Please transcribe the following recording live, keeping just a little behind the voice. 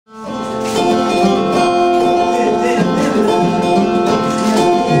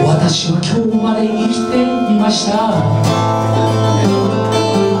した。時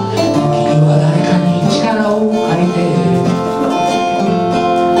には誰かに力を借りて、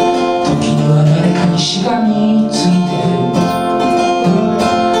時には誰かにしがみついて、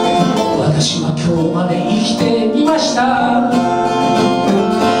私は今日まで生きてみました。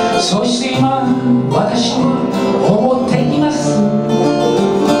そして今私は思っています。明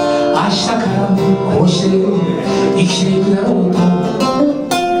日からこうして生きていくだろうと。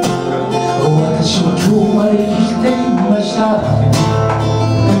私は今日まで生きてみました。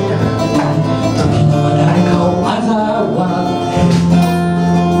時には誰かを嘲笑って、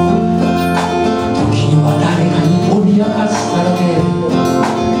時には誰かに脅かされて、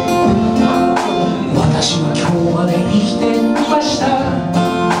私は今日まで生きてみました。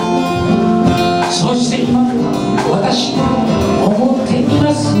そして今私は思ってい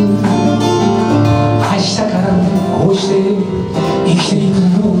ます。明日からこうして生きていくだ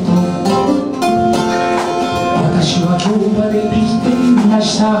ろうと。私は今日まで生きてみま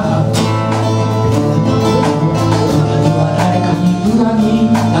した。時には誰かに裏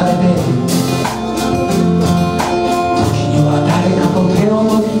切られて、時には誰かと手を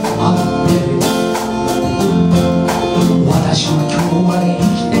取り合って、私は今日まで生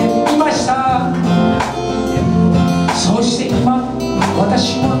きてみました。そして今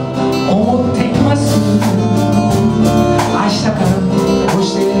私は思っています。明日からこう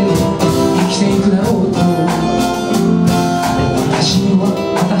して生きていくだろうと。私には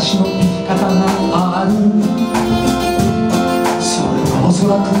私の生き方がある。それはおそ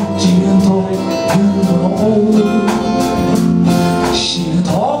らく自分というものを知ると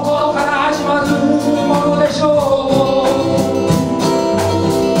ころから始まるものでしょう。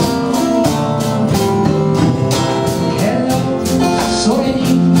けれどそれに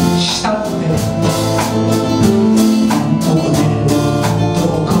したってどこでど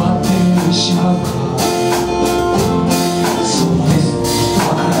う変わってしまうか。そうです、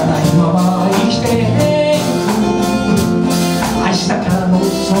わからないまま生きていく。明日からの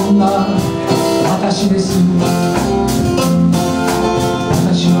そんな私です。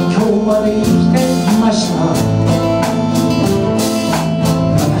私は今日まで生きてみました。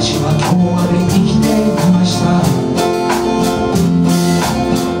私は今日まで生きてみました。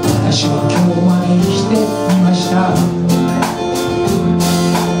私は今日まで生きてみました。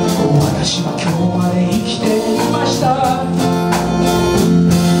私は今日まで生きてみました。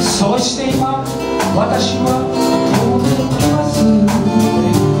そして今私は思っています。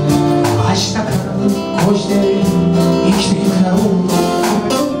明日からこうして生きていくだろうと。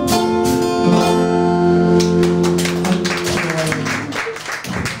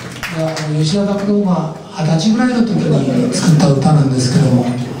吉田拓郎が20歳ぐらいの時に作った歌なんですけども、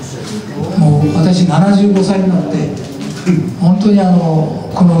もう私75歳になって本当にこ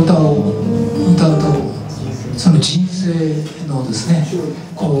の歌を歌うと、その人生のですね、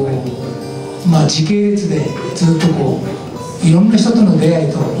こう時系列でずっとこういろんな人との出会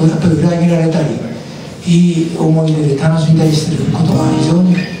いとやっぱり裏切られたり、いい思い出で楽しんだりしていることが非常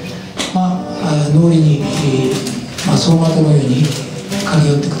に脳裏に走馬灯のように駆け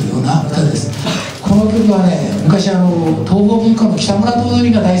寄ってくるような歌です。この曲はね、昔東方銀行の北村頭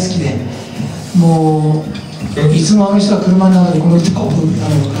取が大好きで、もういつもあの人は車の中でこの歌を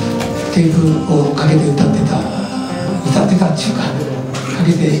テープをかけて歌ってたっていうかか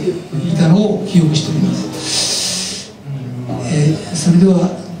けていたのを記憶しております。それでは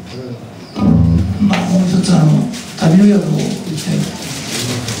もう一つ旅の宿をいきたい。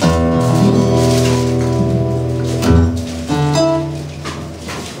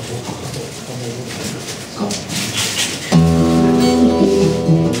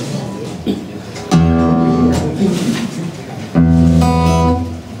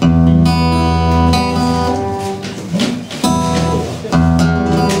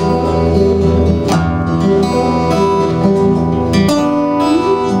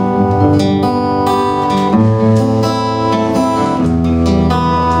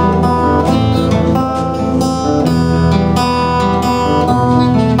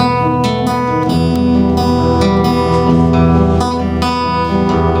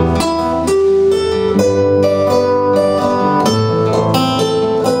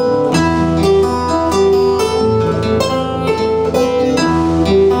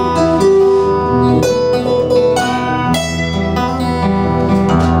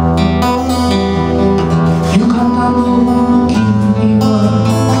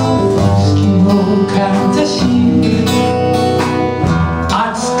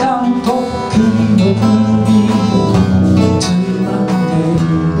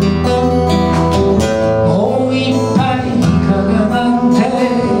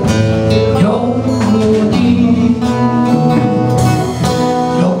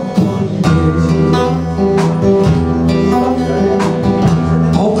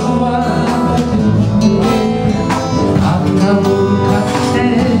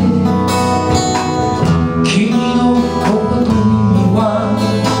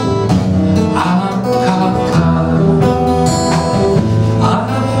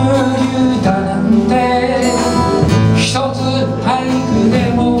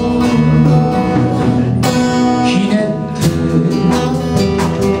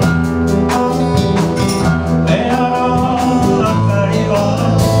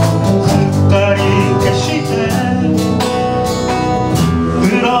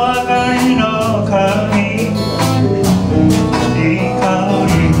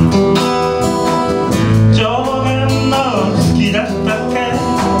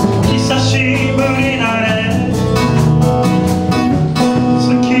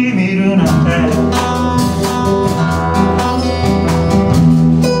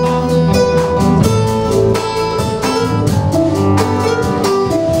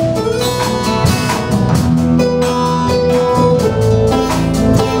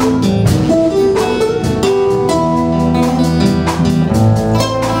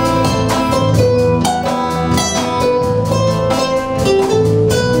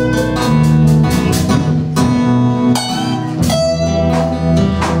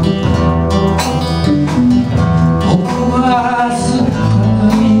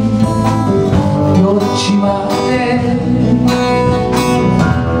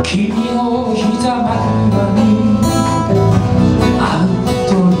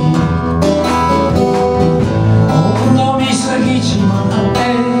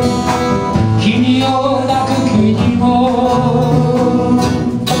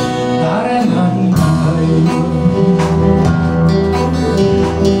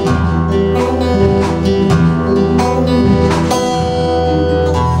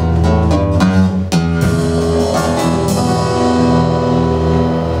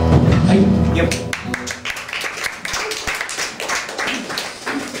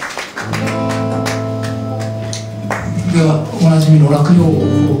供養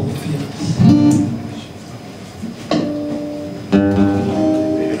を入れます。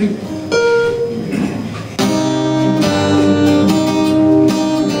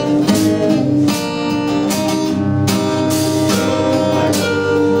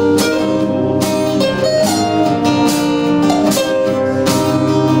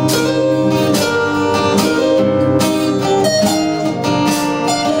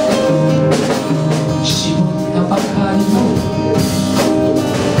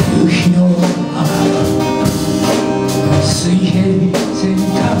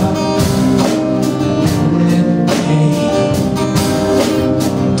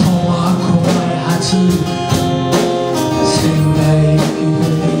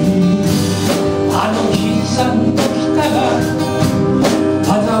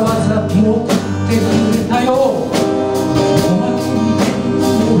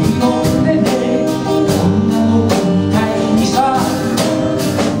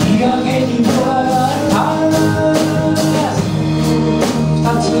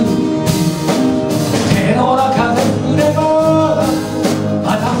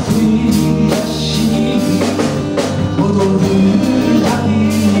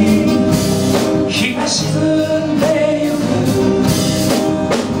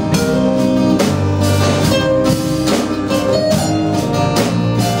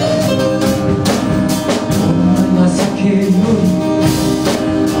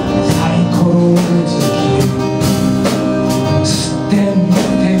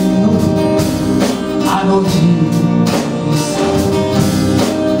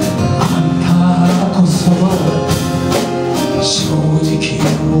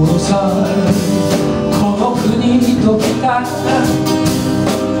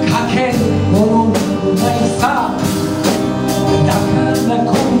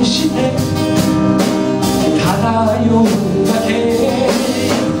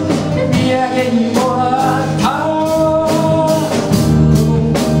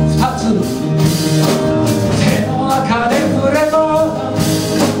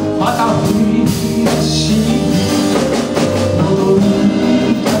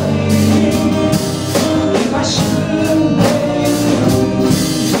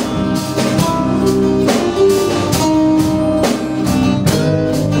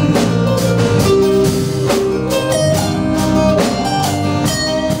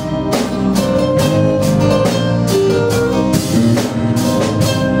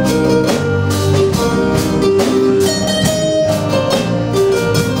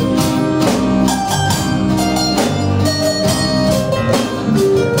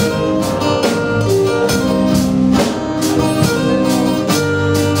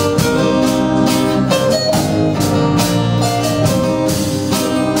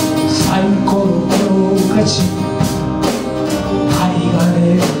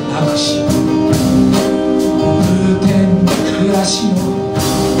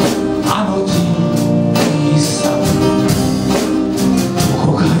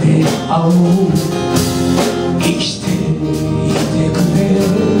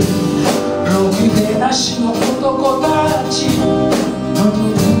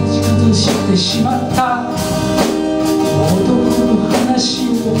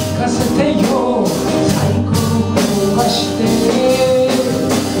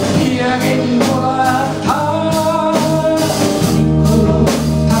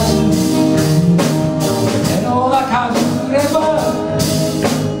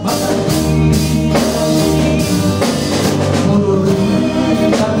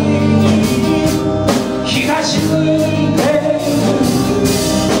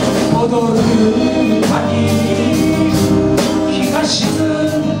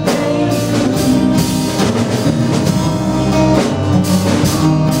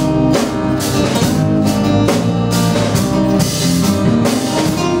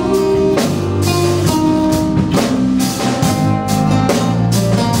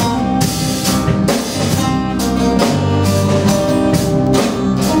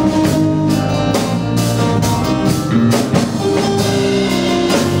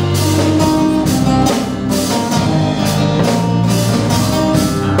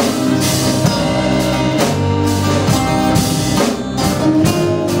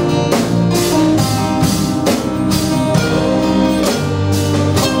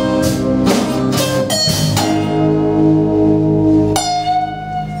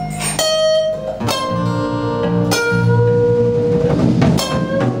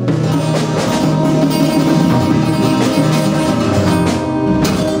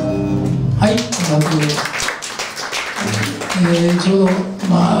ちょうど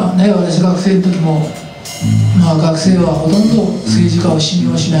まあね、私学生の時も学生はほとんど政治家を信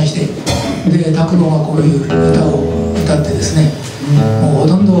用しないして、で拓郎がこういう歌を歌ってですね、もうほ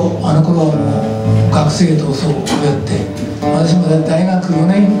とんどあの頃はもう学生とそうこうやって、私も大学4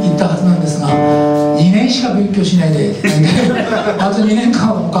年行ったはずなんですが2年しか勉強しないであと2年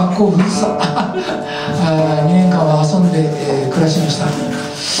間は学校封鎖2年間は遊んで、暮らしました。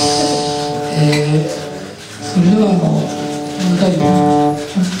それでは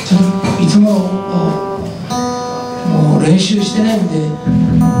いつももう練習してないんで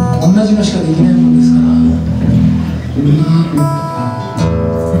同じのしかできないもんですから。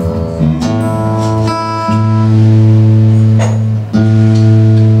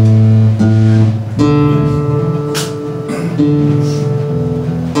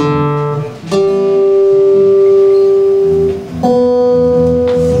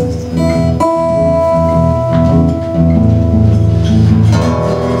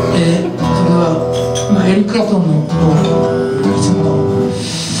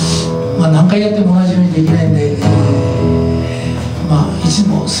何回やっても同じようにできないんで、いつ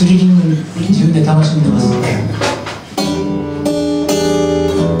もスリリングに自分で楽しんでます。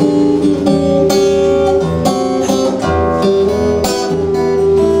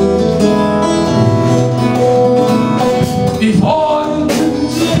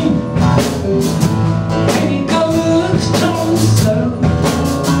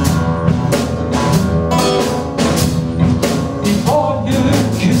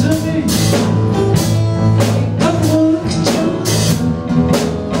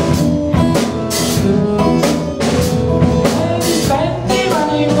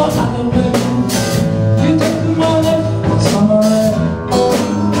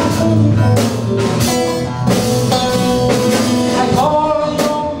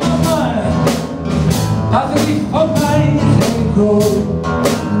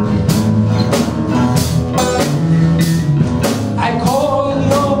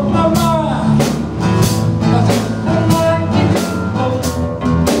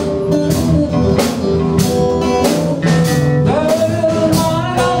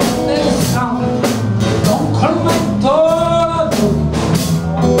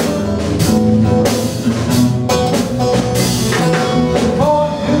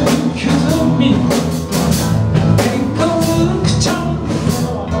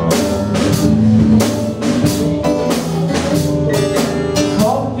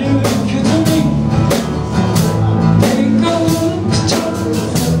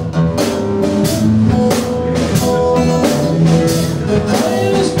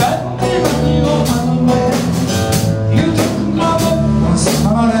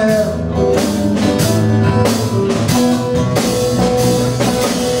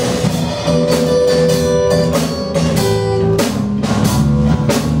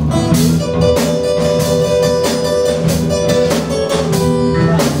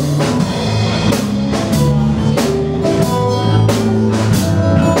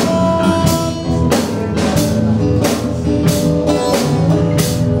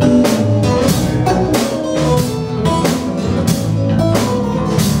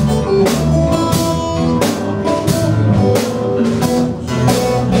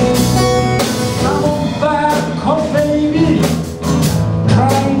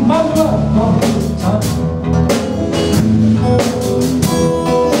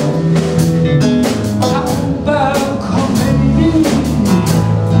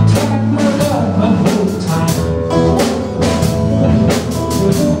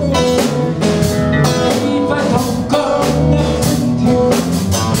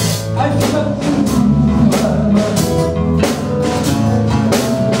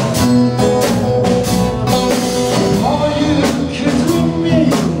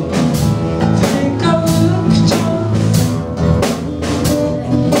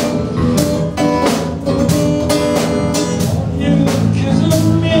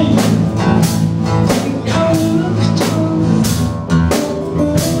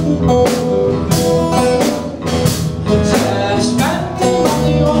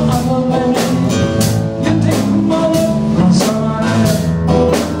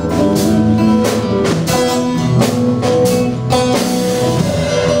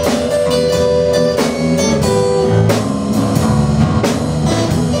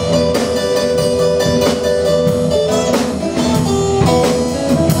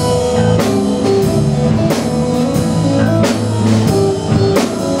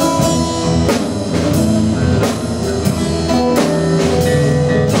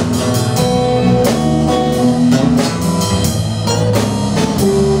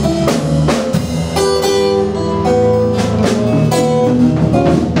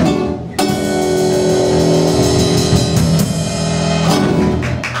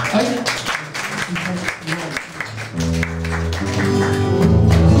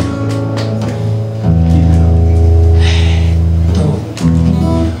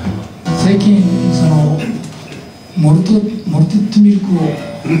モルテッドミルクを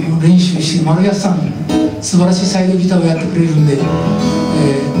練習して、丸安さん素晴らしいサイドギターをやってくれるんで、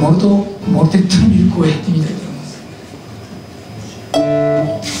モルテッドミルクをやってみたいと思います。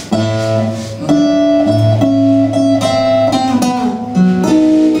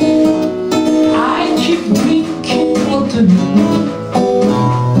I keep drinking water,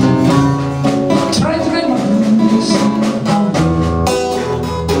 try to remember this.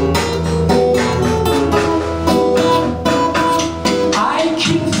 I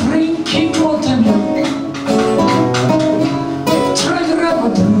keep drinking water, try to remember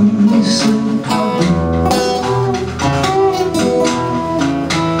this.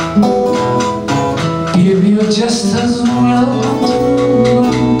 If you're just as well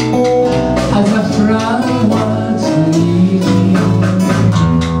as after I was leaving,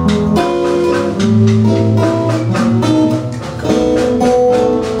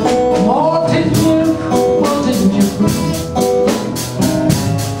 more than you,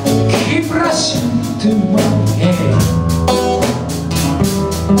 keep rushing to my head.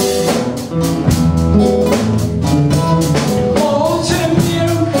 More than you,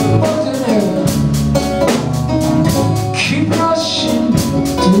 keep rushing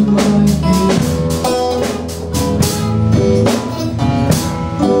to my head.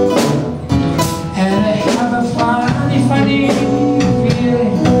 And I have a funny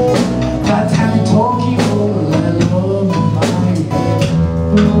feeling that I'm talking all alone my head.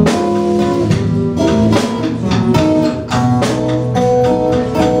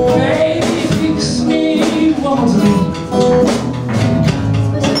 Baby, fix me wondering,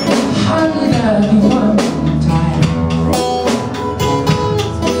 honey, one time.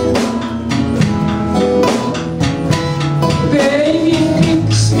 Baby,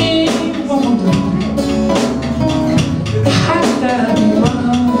 fix me wondering, honey, one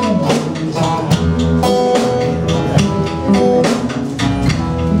time.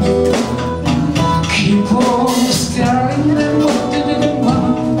 Keep on staring at the moon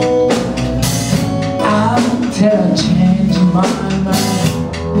until I change my mind.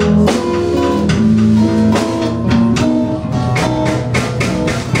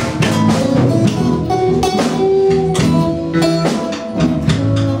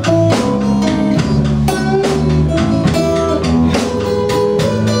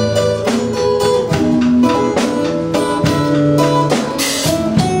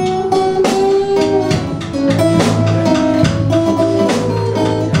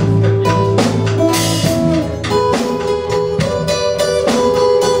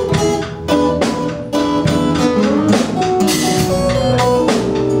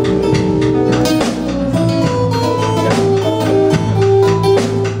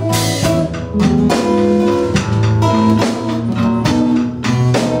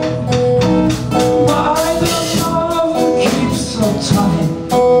 Why the love keeps so tight?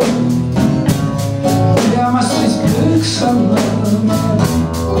 There must be books of love.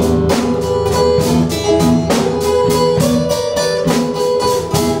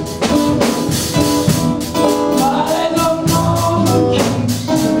 Why the love keeps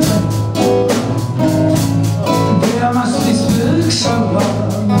so tight? There must be books of love.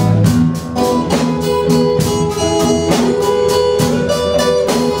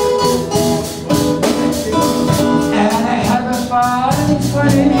 And I have a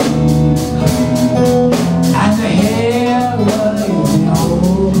funny and the hair running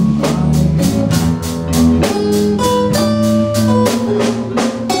over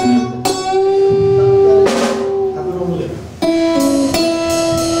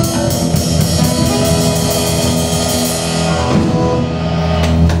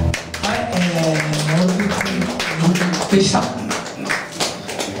でした。そ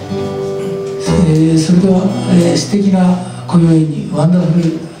れでは、素敵な今宵にワンダフ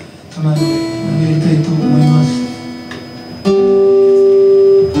ルとなりやりたいと思います。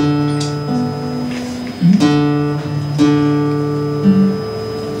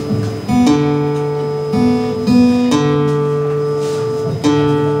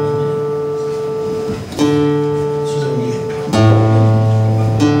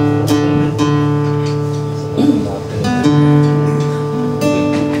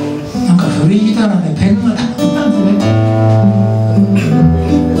なんか古いギターなんでペンがダメなんでね。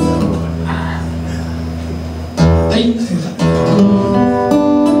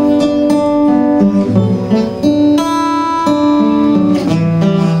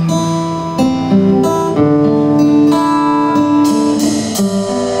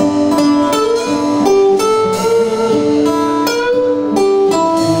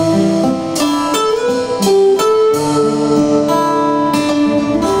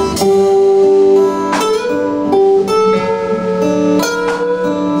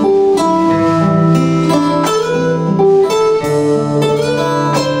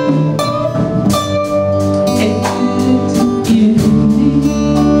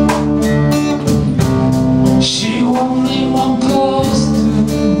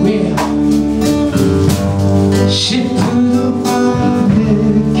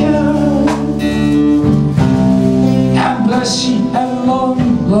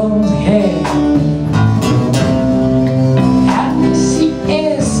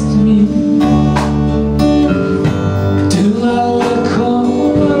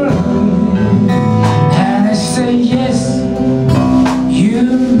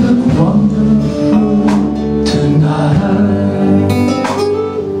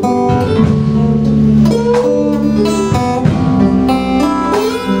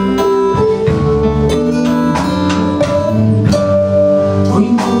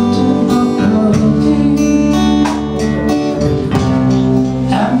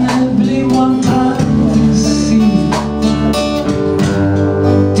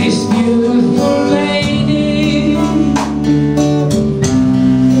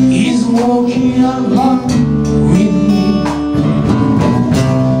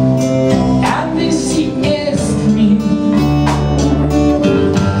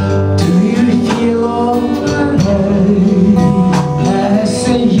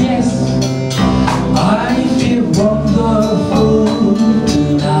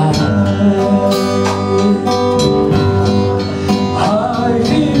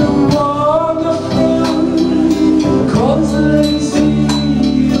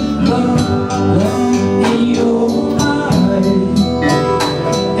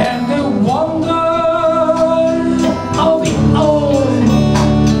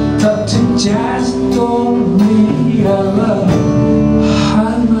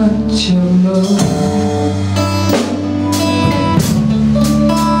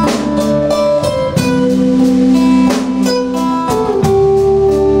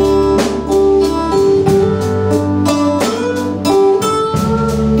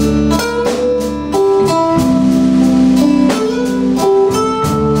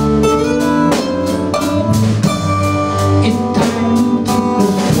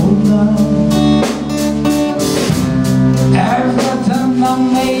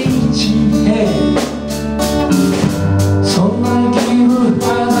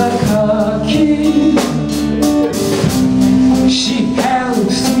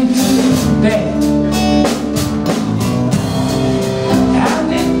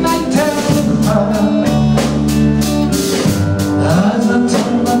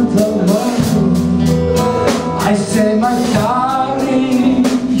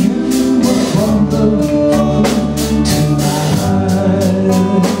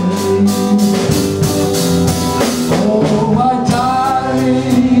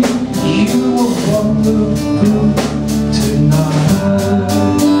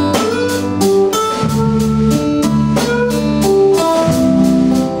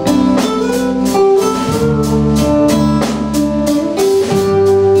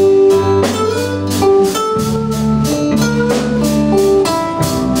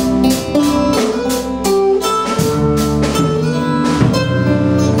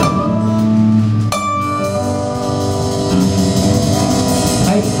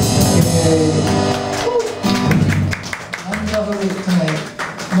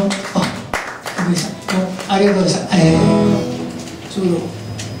ありがとうございました。ちょうど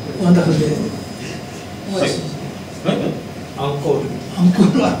ワンダフルでアンコー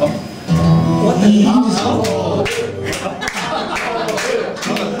ルは終わったらいいんですか？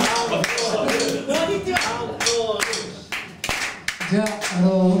じゃあ、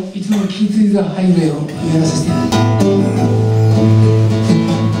いつも気づいたハイウェイをやらさせていただきます。